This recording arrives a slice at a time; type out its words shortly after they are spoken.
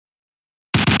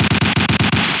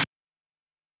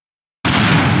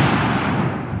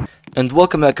And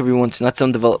welcome back everyone to Not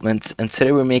Some Developments, and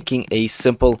today we're making a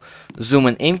simple zoom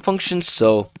and aim function.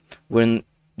 So when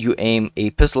you aim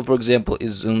a pistol, for example, it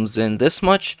zooms in this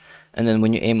much, and then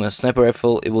when you aim a sniper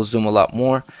rifle it will zoom a lot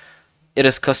more. It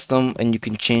is custom and you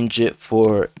can change it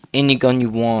for any gun you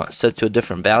want, set to a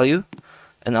different value,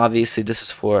 and obviously this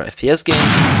is for FPS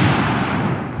games.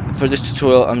 For this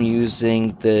tutorial I'm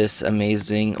using this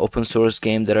amazing open source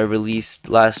game that I released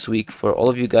last week for all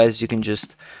of you guys. You can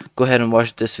just go ahead and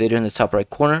watch this video in the top right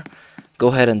corner. Go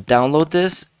ahead and download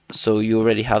this so you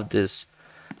already have this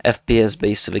FPS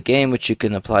base of a game which you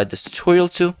can apply this tutorial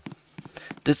to.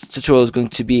 This tutorial is going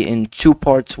to be in two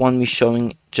parts, one me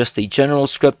showing just a general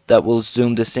script that will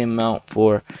zoom the same amount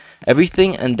for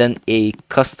everything, and then a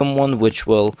custom one which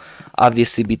will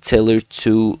obviously be tailored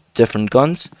to different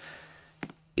guns.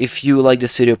 If you like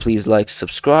this video, please like,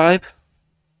 subscribe.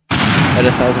 At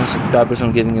 1,000 subscribers,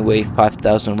 I'm giving away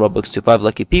 5,000 Robux to 5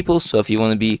 lucky people. So if you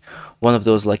want to be one of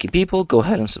those lucky people, go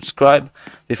ahead and subscribe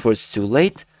before it's too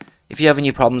late. If you have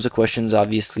any problems or questions,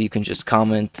 obviously you can just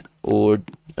comment or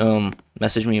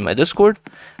message me in my Discord,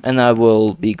 and I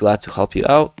will be glad to help you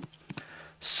out.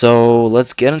 So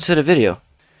let's get into the video.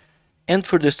 And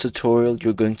for this tutorial,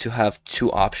 you're going to have two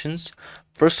options.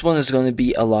 First one is going to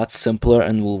be a lot simpler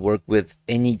and will work with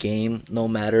any game, no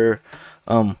matter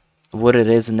what it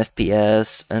is, an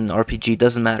FPS, an RPG,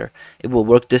 doesn't matter. It will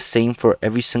work the same for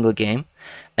every single game.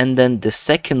 And then the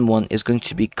second one is going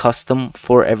to be custom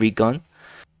for every gun.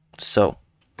 So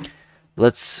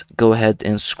let's go ahead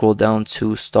and scroll down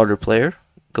to starter player.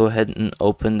 Go ahead and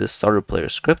open the starter player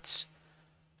scripts.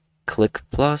 Click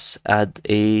plus, add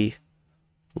a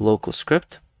local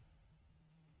script.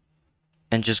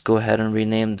 And just go ahead and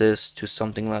rename this to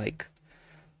something like,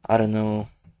 I don't know,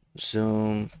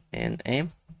 zoom and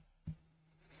aim.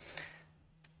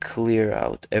 Clear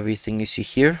out everything you see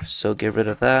here, so get rid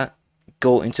of that.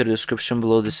 Go into the description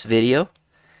below this video,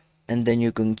 and then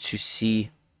you're going to see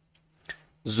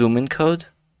zoom in code.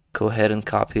 Go ahead and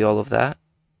copy all of that.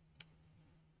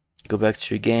 Go back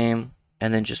to your game,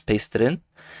 and then just paste it in.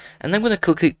 And I'm going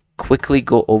to quickly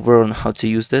go over on how to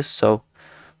use this. So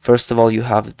first of all, you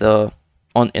have the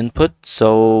on input.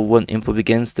 So when input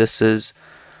begins, this is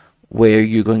where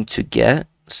you're going to get.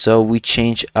 So we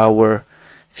change our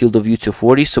field of view to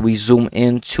 40, so we zoom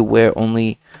in to where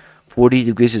only 40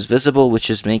 degrees is visible, which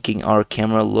is making our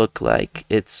camera look like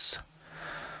it's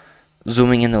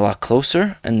zooming in a lot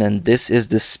closer. And then this is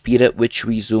the speed at which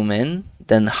we zoom in.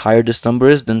 Then higher this number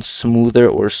is, then smoother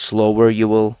or slower you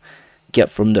will get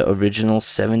from the original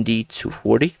 70 to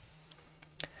 40.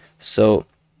 So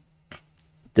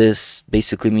this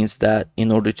basically means that in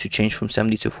order to change from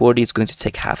 70 to 40, it's going to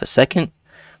take half a second,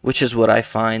 which is what I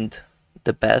find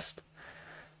the best.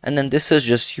 And then this is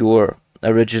just your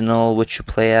original, which you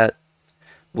play at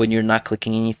when you're not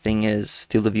clicking anything, is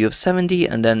field of view of 70,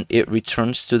 and then it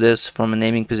returns to this from an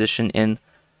aiming position in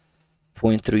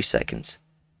 0.3 seconds.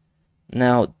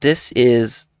 Now this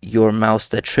is your mouse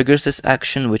that triggers this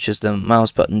action, which is the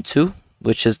mouse button 2,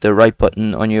 which is the right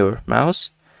button on your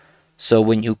mouse. So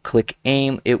when you click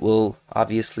aim, it will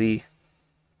obviously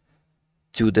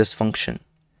do this function.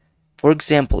 For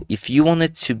example, if you want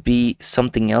it to be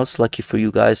something else, lucky for you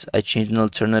guys, I changed an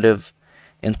alternative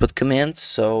input command.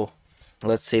 So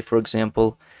let's say, for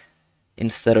example,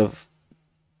 instead of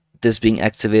this being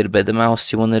activated by the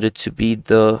mouse, you wanted it to be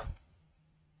the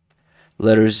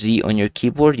letter Z on your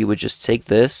keyboard. You would just take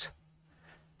this,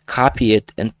 copy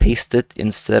it, and paste it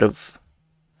instead of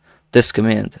this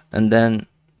command, and then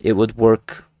it would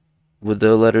work with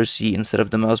the letter Z instead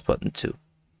of the mouse button too.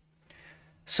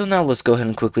 So now let's go ahead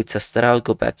and quickly test it out.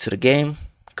 Go back to the game,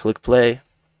 click play,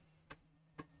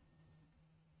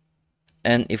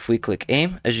 and if we click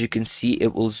aim, as you can see,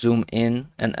 it will zoom in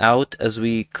and out as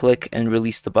we click and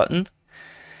release the button.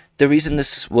 The reason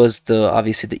this was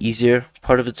obviously the easier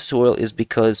part of the tutorial is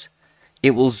because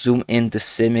it will zoom in the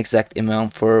same exact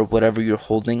amount for whatever you're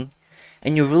holding.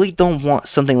 And you really don't want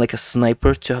something like a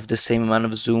sniper to have the same amount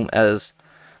of zoom as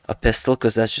a pistol,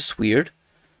 because that's just weird.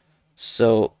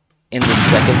 So in the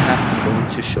second half, I'm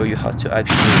going to show you how to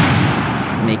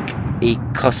actually make a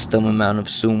custom amount of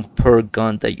zoom per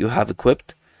gun that you have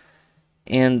equipped.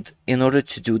 And in order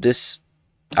to do this,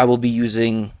 I will be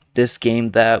using this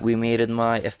game that we made in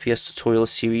my FPS tutorial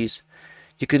series.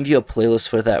 You can view a playlist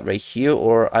for that right here,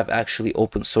 or I've actually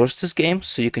open sourced this game,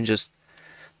 so you can just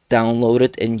download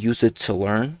it and use it to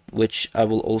learn, which I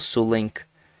will also link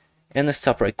in the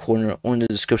top right corner or in the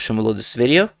description below this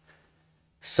video.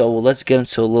 So let's get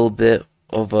into a little bit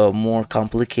of a more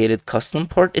complicated custom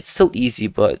part. It's still easy,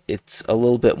 but it's a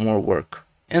little bit more work.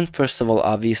 And first of all,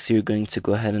 obviously you're going to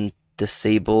go ahead and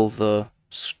disable the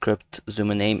script zoom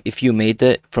in name. If you made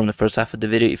it from the first half of the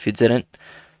video, if you didn't,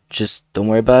 just don't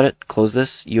worry about it. Close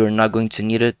this. You're not going to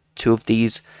need it. Two of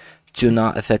these do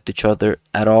not affect each other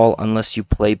at all unless you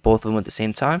play both of them at the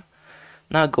same time.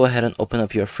 Now go ahead and open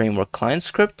up your framework client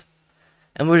script,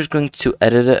 and we're just going to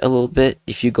edit it a little bit.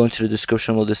 If you go into the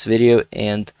description of this video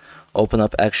and open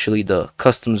up actually the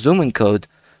custom zoom in code,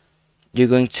 you're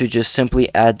going to just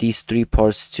simply add these three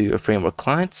parts to your framework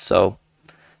client. So,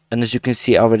 and as you can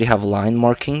see, I already have line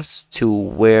markings to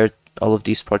where all of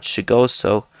these parts should go.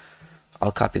 So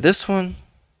I'll copy this one,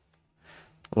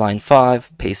 line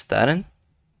 5, paste that in.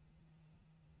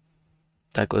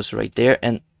 That goes right there.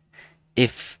 And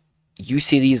if you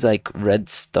see these like red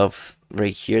stuff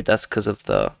right here, that's because of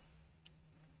the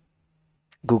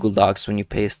Google Docs. When you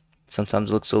paste, sometimes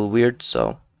it looks a little weird.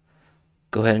 So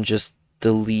go ahead and just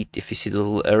delete if you see the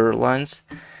little error lines.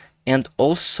 And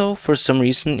also, for some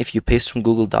reason, if you paste from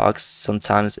Google Docs,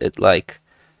 sometimes it like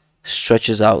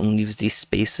stretches out and leaves these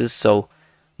spaces. So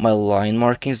my line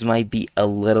markings might be a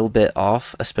little bit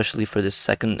off, especially for the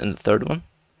second and the third one.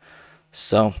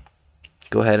 So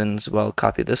go ahead and as well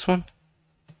copy this one.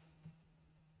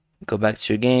 Go back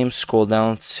to your game, scroll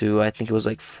down to, I think it was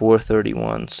like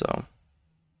 431. So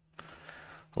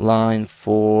line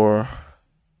 4.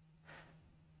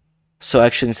 So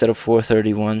actually, instead of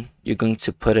 431, you're going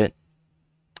to put it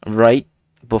right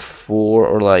before,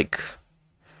 or like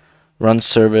run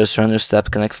service, run your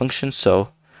step connect function. So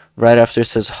right after it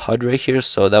says HUD right here,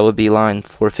 so that would be line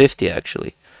 450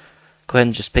 actually. Go ahead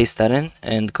and just paste that in,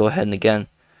 and go ahead and again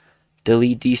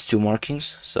delete these two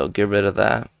markings. So get rid of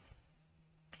that,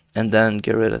 and then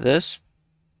get rid of this.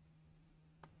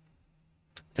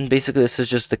 And basically this is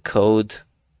just the code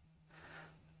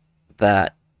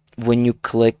that when you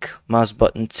click mouse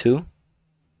button 2,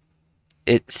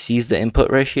 it sees the input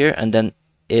right here, and then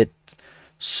it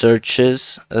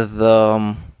searches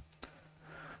the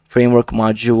framework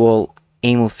module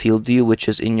aim of field view, which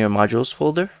is in your modules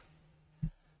folder.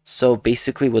 So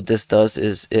basically what this does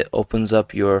is it opens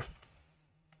up your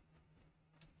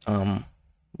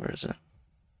where is it,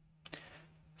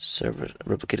 server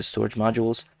replicated storage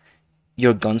modules,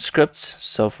 your gun scripts.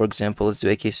 So for example, let's do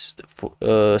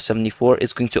AK-74.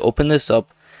 It's going to open this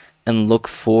up and look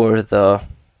for the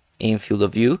aim field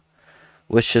of view,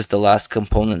 which is the last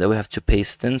component that we have to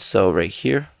paste in. So right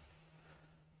here,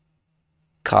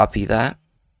 copy that,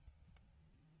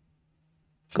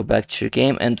 go back to your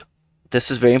game, and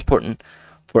this is very important.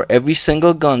 For every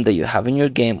single gun that you have in your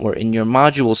game or in your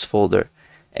modules folder,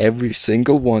 every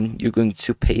single one, you're going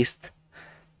to paste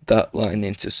that line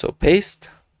into. So paste,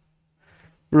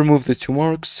 remove the two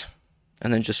marks,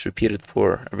 and then just repeat it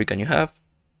for every gun you have.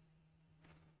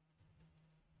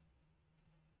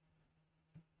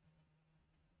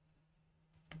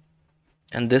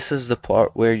 And this is the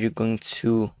part where you're going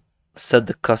to set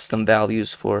the custom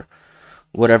values for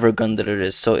whatever gun that it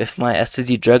is. So if my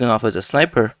STZ Dragunov is a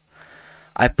sniper,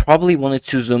 I probably wanted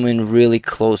to zoom in really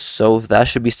close. So that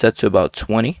should be set to about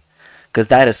 20, because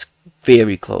that is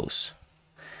very close.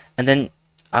 And then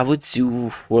I would do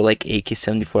for like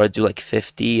AK-74, I'd do like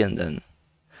 50, and then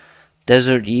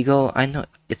Desert Eagle, I know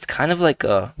it's kind of like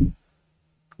a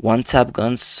one-tap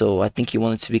gun, so I think you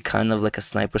want it to be kind of like a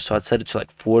sniper, so I'd set it to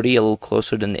like 40, a little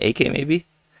closer than the AK maybe.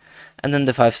 And then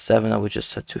the 5.7, I would just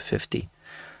set to 50.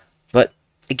 But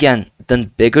again,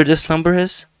 the bigger this number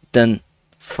is, then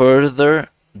further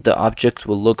the object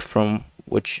will look from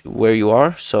where you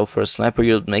are. So for a sniper,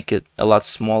 you'll make it a lot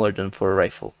smaller than for a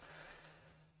rifle.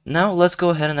 Now let's go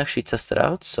ahead and actually test it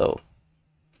out. So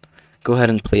go ahead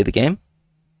and play the game.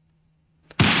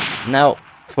 Now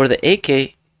for the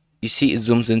AK, you see it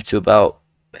zooms into about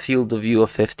field of view of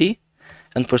 50.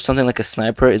 And for something like a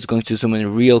sniper, it's going to zoom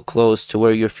in real close to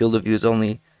where your field of view is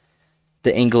only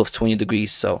the angle of 20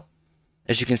 degrees. So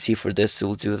as you can see, for this, it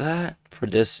will do that. For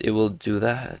this, it will do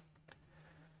that.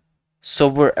 So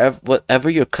whatever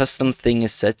your custom thing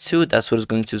is set to, that's what it's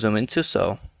going to zoom into.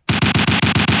 So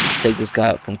take this guy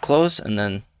up from close and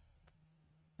then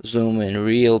zoom in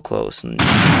real close and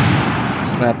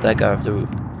snap that guy off the roof.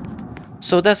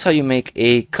 So that's how you make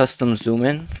a custom zoom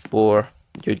in for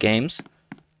your games.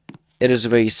 It is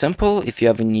very simple. If you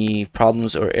have any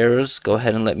problems or errors, go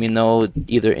ahead and let me know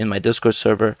either in my Discord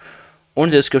server or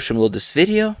in the description below this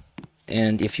video.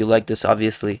 And if you like this,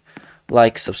 obviously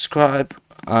like, subscribe.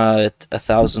 At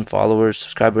 1,000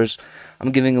 subscribers,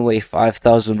 I'm giving away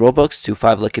 5,000 Robux to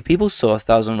 5 lucky people, so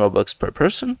 1,000 Robux per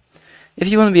person. If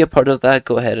you want to be a part of that,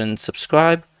 go ahead and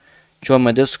subscribe, join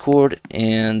my Discord,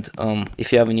 and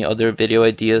if you have any other video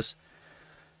ideas,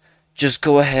 just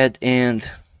go ahead and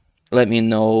let me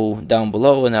know down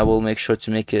below, and I will make sure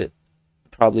to make it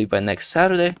probably by next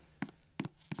Saturday.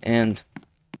 and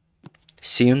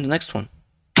see you in the next one.